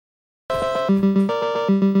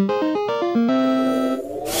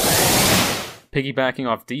Piggybacking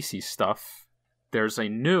off DC stuff, there's a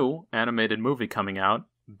new animated movie coming out,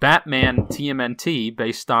 Batman TMNT,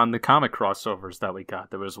 based on the comic crossovers that we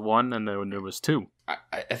got. There was one and then there was two.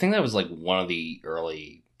 I think that was like one of the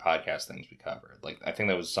early podcast things we covered. Like, I think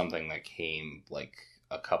that was something that came like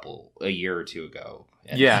a year or two ago.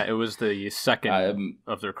 And yeah, it was the second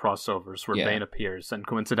of their crossovers where Bane appears. And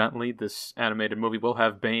coincidentally, this animated movie will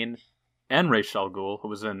have Bane and Ra's al Ghul, who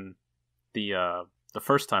was in the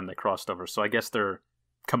first time they crossed over. So I guess they're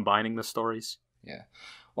combining the stories. Yeah.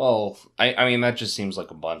 Well, I mean, that just seems like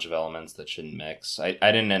a bunch of elements that shouldn't mix. I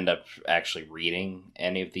didn't end up actually reading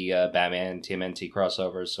any of the Batman TMNT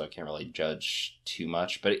crossovers, so I can't really judge too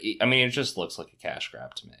much. But, it just looks like a cash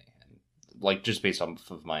grab to me. And, like, just based off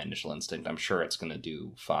of my initial instinct, I'm sure it's going to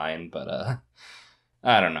do fine, but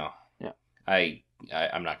I don't know. Yeah.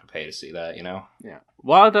 I'm not going to pay to see that, you know? Yeah.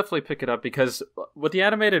 Well, I'll definitely pick it up, because with the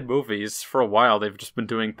animated movies, for a while, they've just been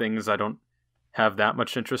doing things I don't have that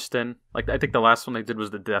much interest in. Like, I think the last one they did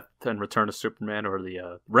was the Death and Return of Superman, or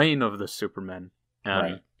the Reign of the Superman.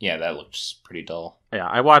 Right. Yeah, that looks pretty dull. Yeah,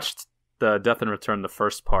 I watched the Death and Return, the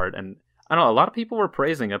first part, and I don't know, a lot of people were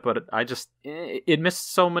praising it, but it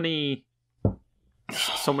missed so many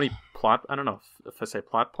plot, I don't know if I say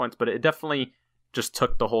plot points, but it definitely just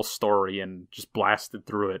took the whole story and just blasted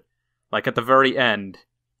through it. Like, at the very end,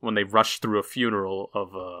 when they rushed through a funeral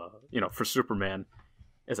of, for Superman,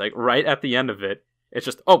 it's like, right at the end of it, it's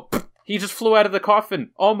just, he just flew out of the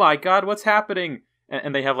coffin. Oh my god, what's happening?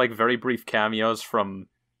 And they have, like, very brief cameos from,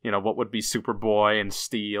 what would be Superboy and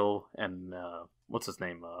Steel and, what's his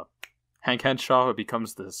name? Hank Henshaw, who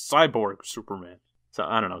becomes the cyborg Superman. So,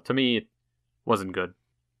 I don't know. To me, it wasn't good.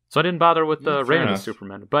 So I didn't bother with the Reign of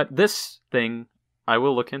Superman. But this thing, I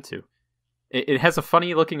will look into. It has a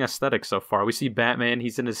funny-looking aesthetic so far. We see Batman,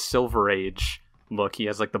 he's in his Silver Age look. He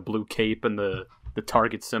has, like, the blue cape and the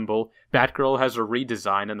target symbol. Batgirl has a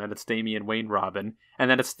redesign, and then it's Damian Wayne Robin.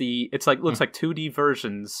 And then looks like 2D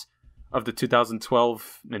versions of the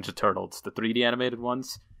 2012 Ninja Turtles, the 3D animated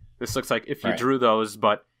ones. This looks like if you drew those,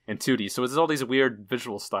 but in 2D. So there's all these weird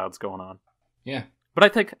visual styles going on. Yeah. But I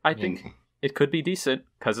think it could be decent,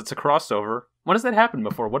 because it's a crossover. When has that happened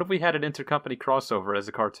before? What if we had an intercompany crossover as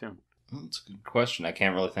a cartoon? Well, that's a good question. I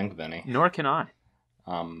can't really think of any. Nor can I.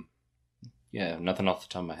 Yeah, nothing off the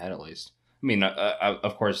top of my head, at least. I mean,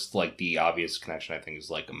 of course, like, the obvious connection, I think, is,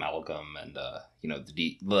 like, Amalgam and,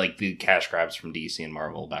 the cash grabs from DC and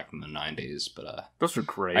Marvel back in the 90s, but, those are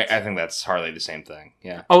great. I think that's hardly the same thing,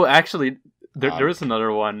 yeah. Oh, actually, there is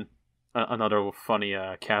another one, another funny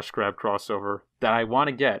cash grab crossover that I want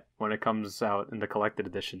to get when it comes out in the collected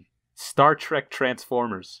edition. Star Trek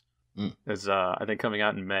Transformers is, I think, coming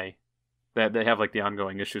out in May. They have, like, the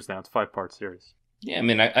ongoing issues now. It's a 5-part series. Yeah, I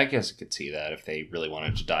mean, I guess I could see that if they really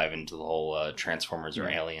wanted to dive into the whole Transformers or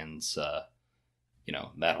Aliens,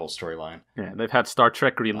 that whole storyline. Yeah, they've had Star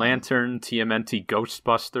Trek Green Lantern, TMNT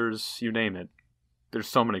Ghostbusters, you name it. There's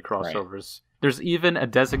so many crossovers. Right. There's even a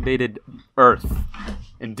designated Earth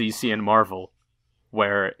in DC and Marvel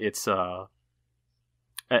where it's a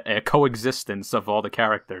coexistence of all the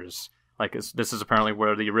characters. Like, this is apparently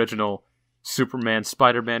where the original Superman,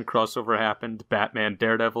 Spider-Man crossover happened, Batman,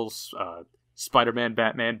 Daredevils, Spider-Man,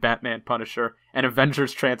 Batman, Punisher, and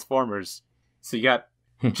Avengers Transformers. So you got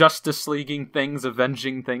Justice Leaguing things,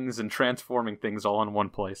 avenging things, and transforming things all in one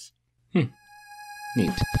place. Neat.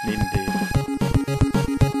 Neat indeed.